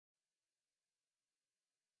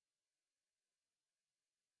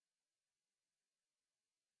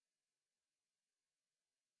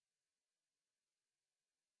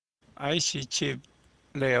IC chip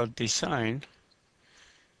layout design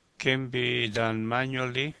can be done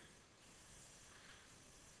manually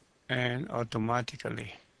and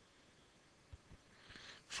automatically.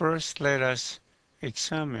 First, let us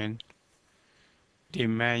examine the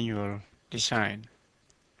manual design.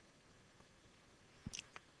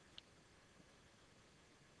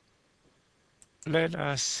 Let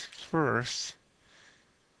us first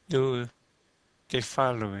do the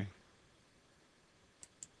following.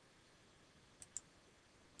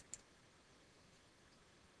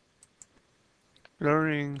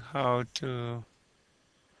 Learning how to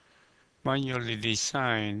manually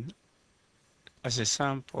design as a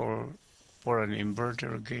sample for an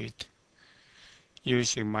inverter gate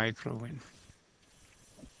using microwin.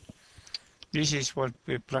 This is what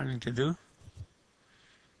we're planning to do.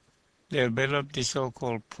 Develop the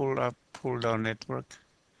so-called pull-up, pull-down network.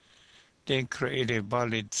 Then create a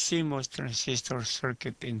valid CMOS transistor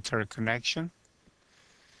circuit interconnection.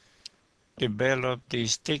 Develop the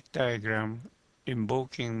stick diagram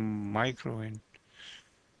invoking microwin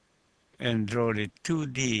and draw the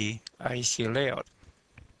 2D IC layout.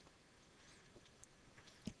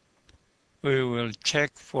 We will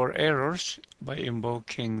check for errors by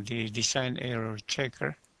invoking the design error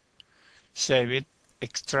checker. Save it,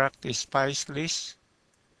 extract the spice list,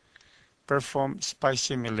 perform spice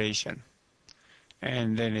simulation,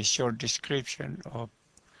 and then a short description of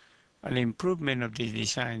an improvement of the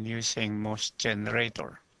design using MOS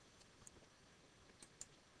generator.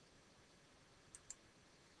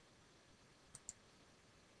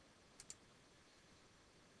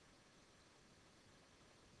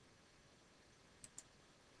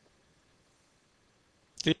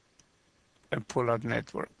 A pull-out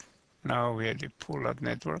network. Now we have the pull-out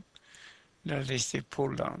network. That is the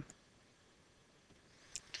pull-down.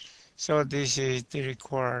 So this is the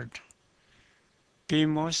required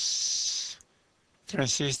PMOS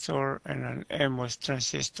transistor and an NMOS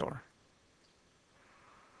transistor.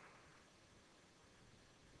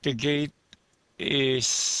 The gate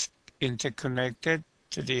is interconnected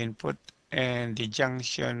to the input, and the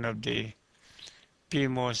junction of the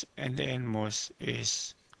PMOS and the NMOS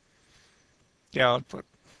is the output.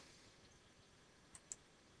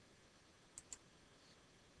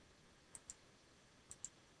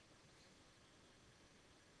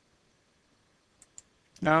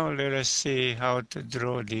 Now let us see how to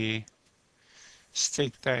draw the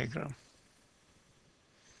stick diagram.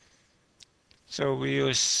 So we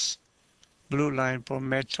use blue line for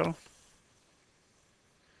metal,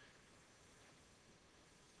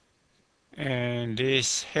 and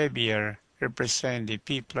this heavier represent the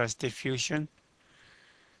P plus diffusion,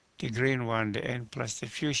 the green one the N plus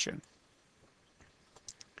diffusion.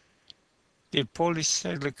 The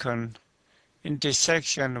polysilicon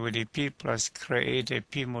intersection with the P plus create a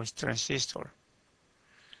PMOS transistor,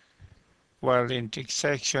 while the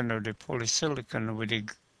intersection of the polysilicon with the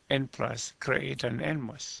N plus create an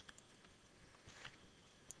NMOS.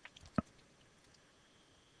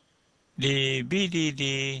 The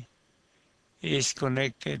BDD is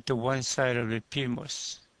connected to one side of the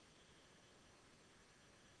PMOS.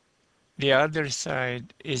 The other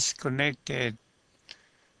side is connected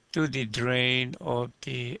to the drain of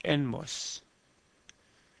the NMOS,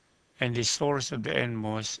 and the source of the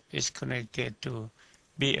NMOS is connected to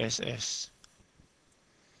BSS.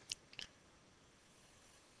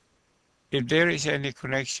 If there is any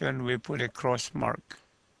connection, we put a cross mark.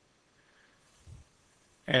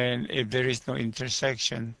 And if there is no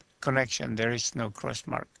connection, there is no cross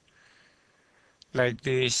mark. Like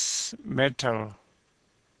this metal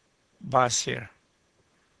bus here.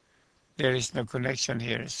 There is no connection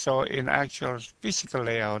here. So in actual physical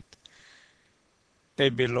layout, they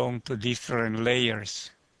belong to different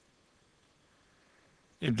layers.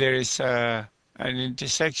 If there is an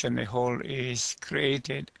intersection, a hole is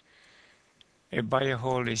created, a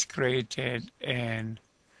bio-hole is created, and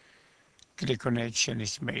the connection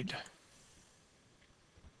is made.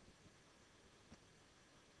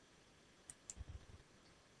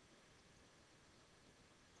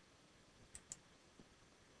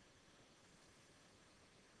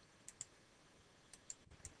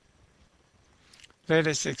 Let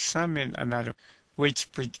us examine another, which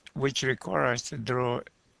requires us to draw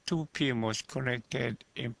two PMOS connected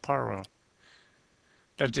in parallel.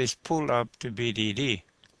 That is pull up to BDD.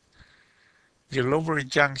 The lower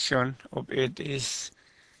junction of it is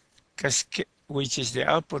which is the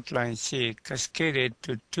output line C, cascaded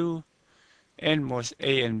to two NMOS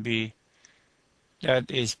A and B that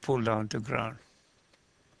is pulled down to ground.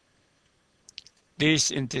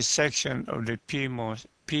 This intersection of the PMOS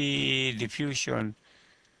P diffusion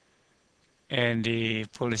and the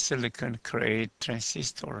polysilicon create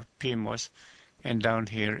transistor PMOS, and down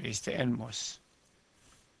here is the NMOS.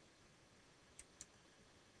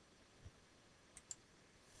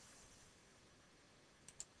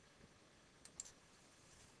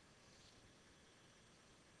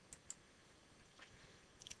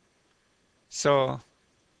 So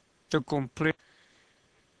to complete,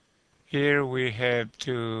 here we have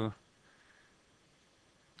to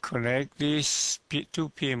connect these two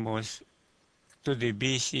PMOS to the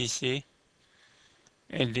BCC,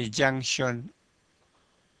 and the junction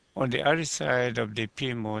on the other side of the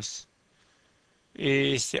PMOS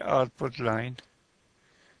is the output line,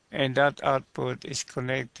 and that output is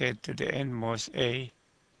connected to the NMOS A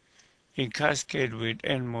in cascade with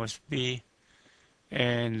NMOS B,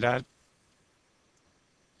 and that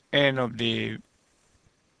end of the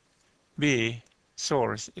B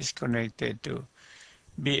source is connected to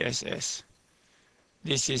BSS.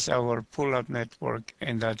 This is our pull-up network,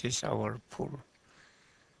 and that is our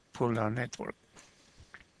pull-down network.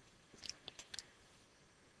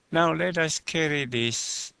 Now let us carry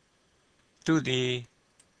this to the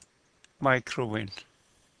microwin.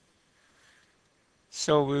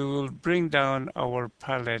 So we will bring down our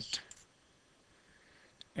pallet,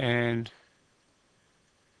 and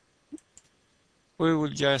we will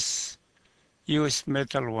just use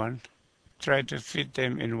metal one, try to fit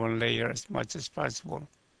them in one layer as much as possible.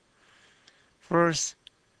 First,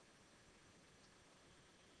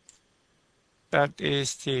 that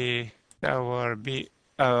is our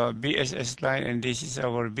BSS line, and this is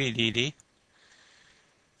our BDD.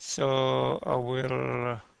 So I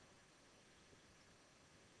will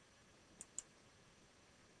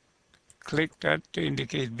click that to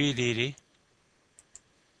indicate BDD,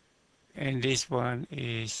 and this one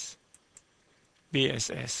is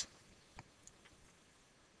BSS.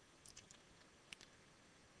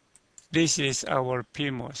 This is our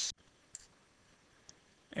PMOS,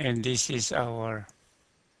 and this is our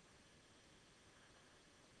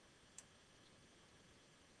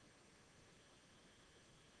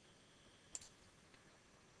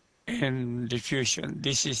N diffusion.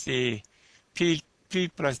 This is the P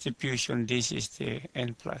plus diffusion, this is the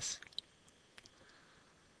N plus.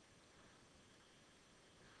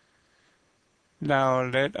 Now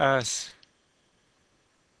let us,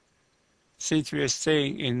 since we are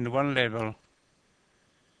staying in one level,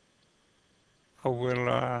 I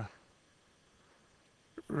will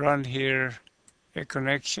run here a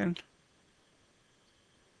connection,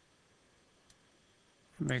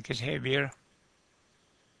 make it heavier,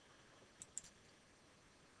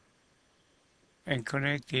 and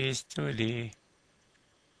connect this to the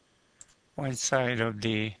one side of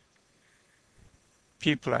the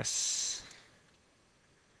P plus.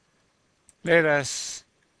 Let us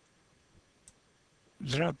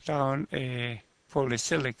drop down a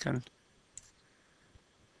polysilicon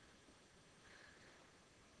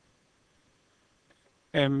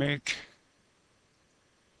and make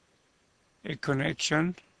a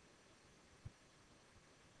connection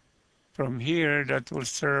from here that will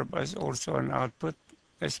serve as also an output.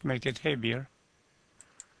 Let's make it heavier.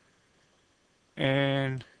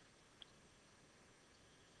 And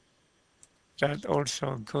that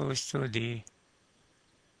also goes to the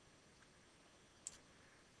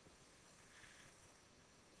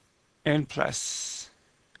N plus.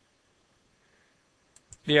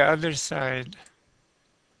 The other side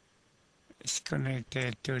is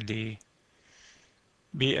connected to the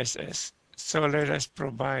BSS. So let us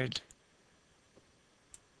provide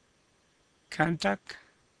contact.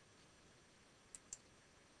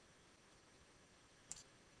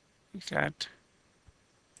 That.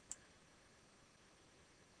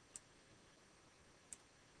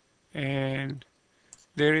 And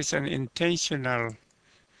there is an intentional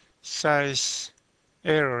size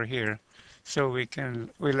error here, so we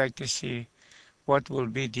like to see what will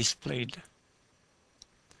be displayed.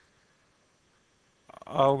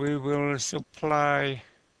 We will supply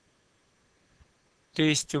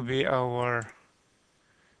this to be our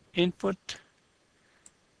input.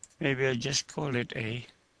 Maybe I just call it A,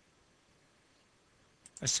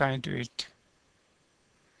 assign to it,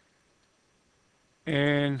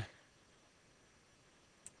 and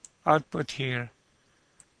output here.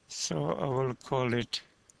 So I will call it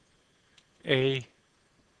A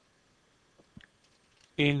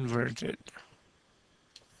inverted.